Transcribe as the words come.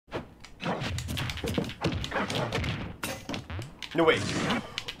No way.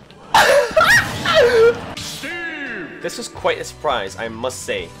 This was quite a surprise, I must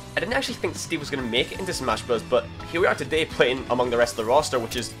say. I didn't actually think Steve was going to make it into Smash Bros, but here we are today playing among the rest of the roster,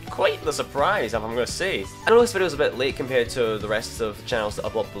 which is quite the surprise, if I'm going to say. I know this video is a bit late compared to the rest of the channels that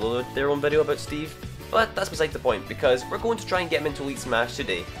uploaded their own video about Steve, but that's beside the point, because we're going to try and get him into Elite Smash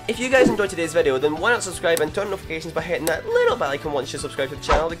today. If you guys enjoyed today's video, then why not subscribe and turn notifications by hitting that little bell icon once you subscribe to the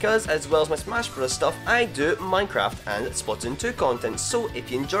channel, because as well as my Smash Bros stuff, I do Minecraft and Splatoon 2 content, so if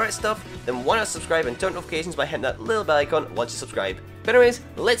you enjoy that stuff, then why not subscribe and turn notifications by hitting that little bell icon once you subscribe. But anyways,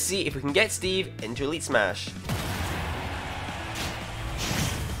 let's see if we can get Steve into Elite Smash.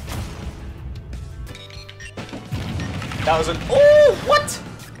 That was an— oh, what?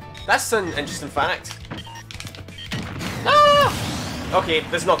 That's an interesting fact. Ah! Okay,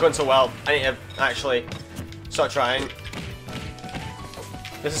 this is not going so well. I need to actually start trying.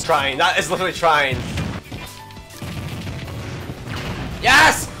 This is trying. That is literally trying.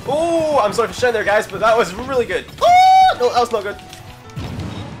 Yes! Oh, I'm sorry for sharing there, guys, but that was really good. Oh, no, that was not good.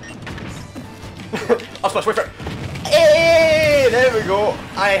 I'll splash, wait for it. Hey, there we go.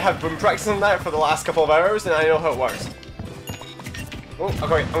 I have been practicing that for the last couple of hours, and I know how it works. Oh,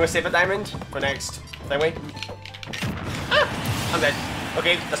 okay, I'm gonna save a diamond for next thing. Ah! I'm dead.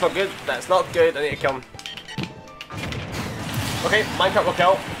 Okay, that's not good. That's not good. I need to kill him. Okay, Minecraft will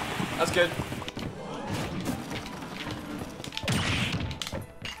kill. That's good.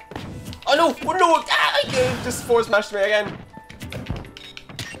 Oh no! Oh no! Ah, you just force smashed me again.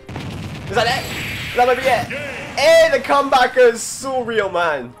 Is that it? That might be it. Hey, the comeback is so real,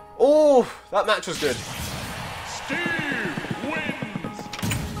 man. Oh, that match was good.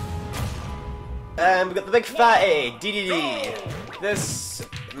 We got the big fatty, DDD. This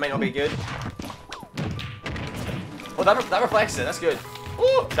might not be good. Oh, that reflects it, that's good.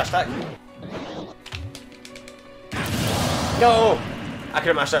 Ooh, dash attack. No! I could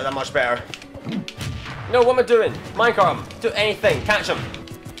have mashed out that much better. No, what am I doing? Minecraft, do anything, catch him.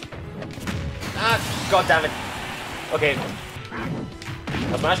 Ah, god damn it. Okay.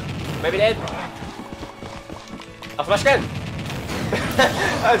 I'll smash. Maybe dead. I'll smash again.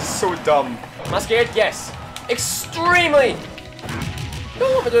 That's so dumb. Am I scared? Yes. Extremely! No,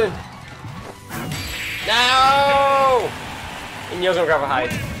 what am I doing? No! And you're gonna grab a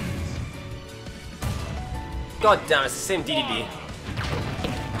hide. God damn, it's the same DDD.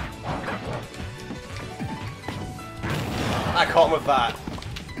 I caught him with that.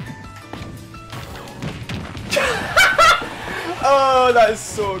 Oh, that is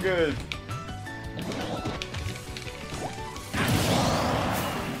so good.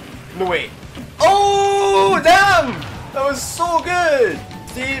 No, wait. Oh, damn! That was so good!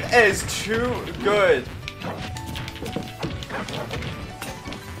 Steve is too good.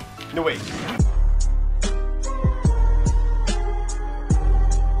 No, wait.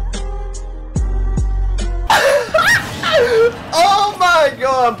 Oh my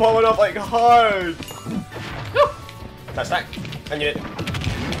god, I'm popping up like hard. That's that. I knew it.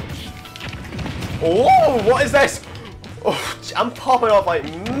 Oh, what is this? Oh, I'm popping off like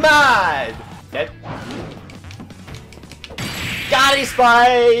mad. Dead. Got it,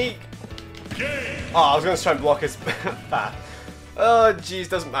 Spike! Oh, I was going to try and block his path. Oh, jeez,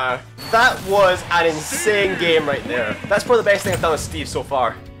 doesn't matter. That was an insane game right there. That's probably the best thing I've done with Steve so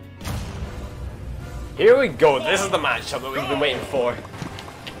far. Here we go. This is the matchup that we've been waiting for.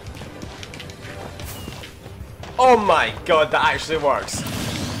 Oh my god, that actually works.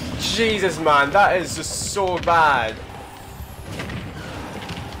 Jesus, man, that is just so bad.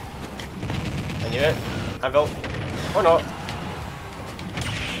 I knew it. Anvil. Or not.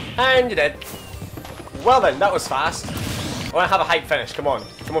 And you're dead. Well then, that was fast. I want to have a hype finish. Come on.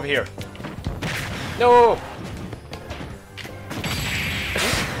 Come over here. No!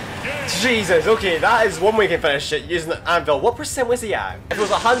 Jesus, okay, that is one way you can finish it using the anvil. What percent was he at? If it was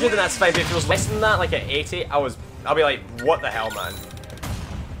 100 then that's fine, but if it was less than that, like at 80, I'll be like, what the hell, man?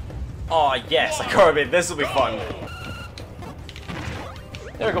 Oh yes, I can't remember. This will be fun.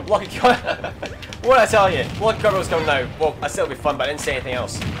 There we go, blocky cover. What did I tell you? Blocky cover was coming now. Well, I said it'll be fun, but I didn't say anything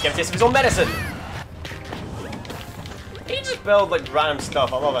else. Give a taste of his own medicine. He just build like random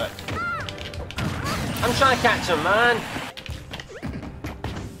stuff. I love it. I'm trying to catch him, man.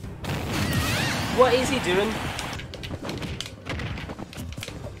 What is he doing?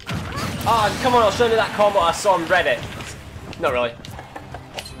 Oh, come on, I'll show you that combo I saw on Reddit. Not really.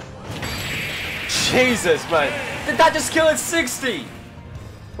 Jesus, man. Did that just kill at 60?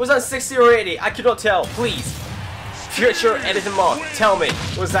 Was that 60 or 80? I could not tell. Please. Future editing mod, tell me.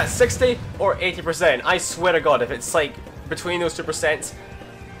 Was that 60 or 80%? I swear to God, if it's like between those 2%,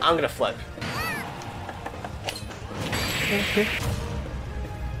 I'm gonna flip.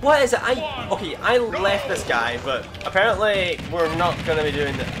 What is it? Okay, I left this guy, but apparently we're not gonna be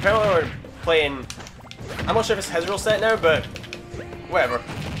doing that. Apparently we're playing. I'm not sure if it's his rule set now, but whatever.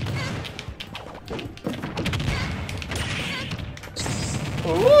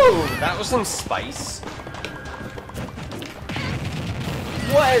 Ooh, that was some spice.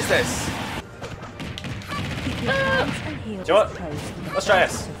 What is this? Do you know what? Let's try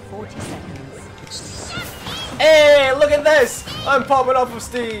this. Hey, look at this! I'm popping off of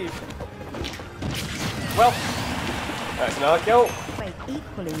Steve. Well, that's another kill. Weight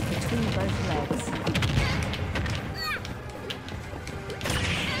equally between both legs.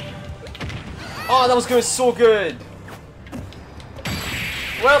 Oh, that was going so good.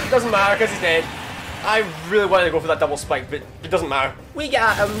 Well, it doesn't matter because he's dead. I really wanted to go for that double spike, but it doesn't matter. We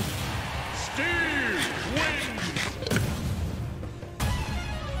got him.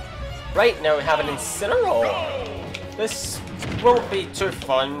 Right, now we have an Incineroar. This won't be too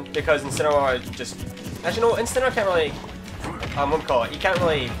fun because Incineroar just... Actually, no, Incineroar can't really... what do you call it? He can't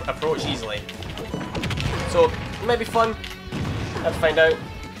really approach easily. So, it might be fun. Have to find out.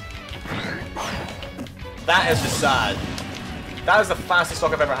 That is just sad. That is the fastest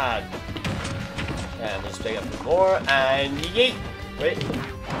stock I've ever had. And let's pick up a bit more, and yeet! Wait.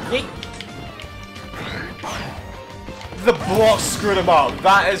 Yeet! The block screwed him up.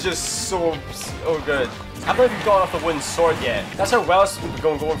 That is just so good. I don't know if you've gone off the wooden sword yet. That's how well it's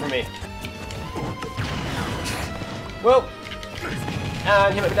going for me. Well,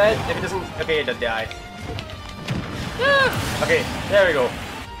 and he might be dead. If he doesn't, okay, he did die. Ah, okay, there we go.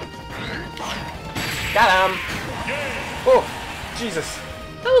 Got him. Oh, Jesus,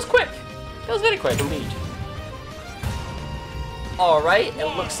 that was quick. That was very quick indeed. Alright, it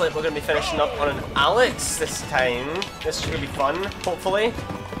looks like we're going to be finishing up on an Alex this time. This should be fun, hopefully.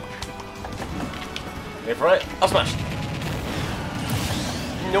 Wait for it. I'll smash.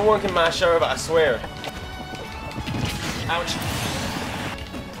 No one can mash her, but I swear. Ouch.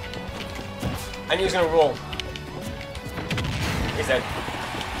 I knew he was going to roll. He's dead.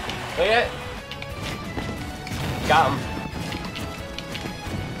 Not yet. Got him.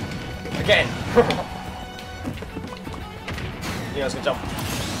 Again. Yeah, let's go jump.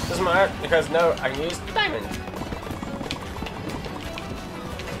 Doesn't matter because now I can use diamond.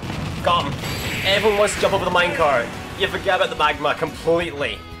 Got him. Everyone wants to jump over the minecart. You forget about the magma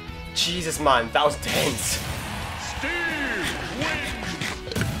completely. Jesus, man, that was tense.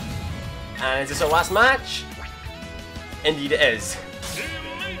 And is this our last match? Indeed, it is.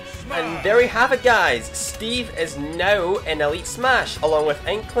 And there we have it, guys. Steve is now in Elite Smash, along with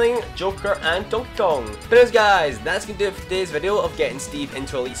Inkling, Joker, and Donkey Kong. But anyways, guys, that's going to do it for today's video of getting Steve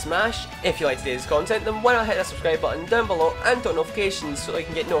into Elite Smash. If you like today's content, then why not hit that subscribe button down below and turn notifications so that you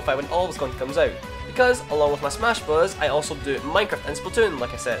can get notified when all this content comes out. Because, along with my Smash Bros, I also do Minecraft and Splatoon,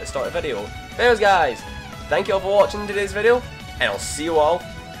 like I said at the start of the video. But anyways, guys, thank you all for watching today's video, and I'll see you all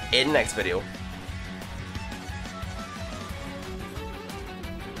in the next video.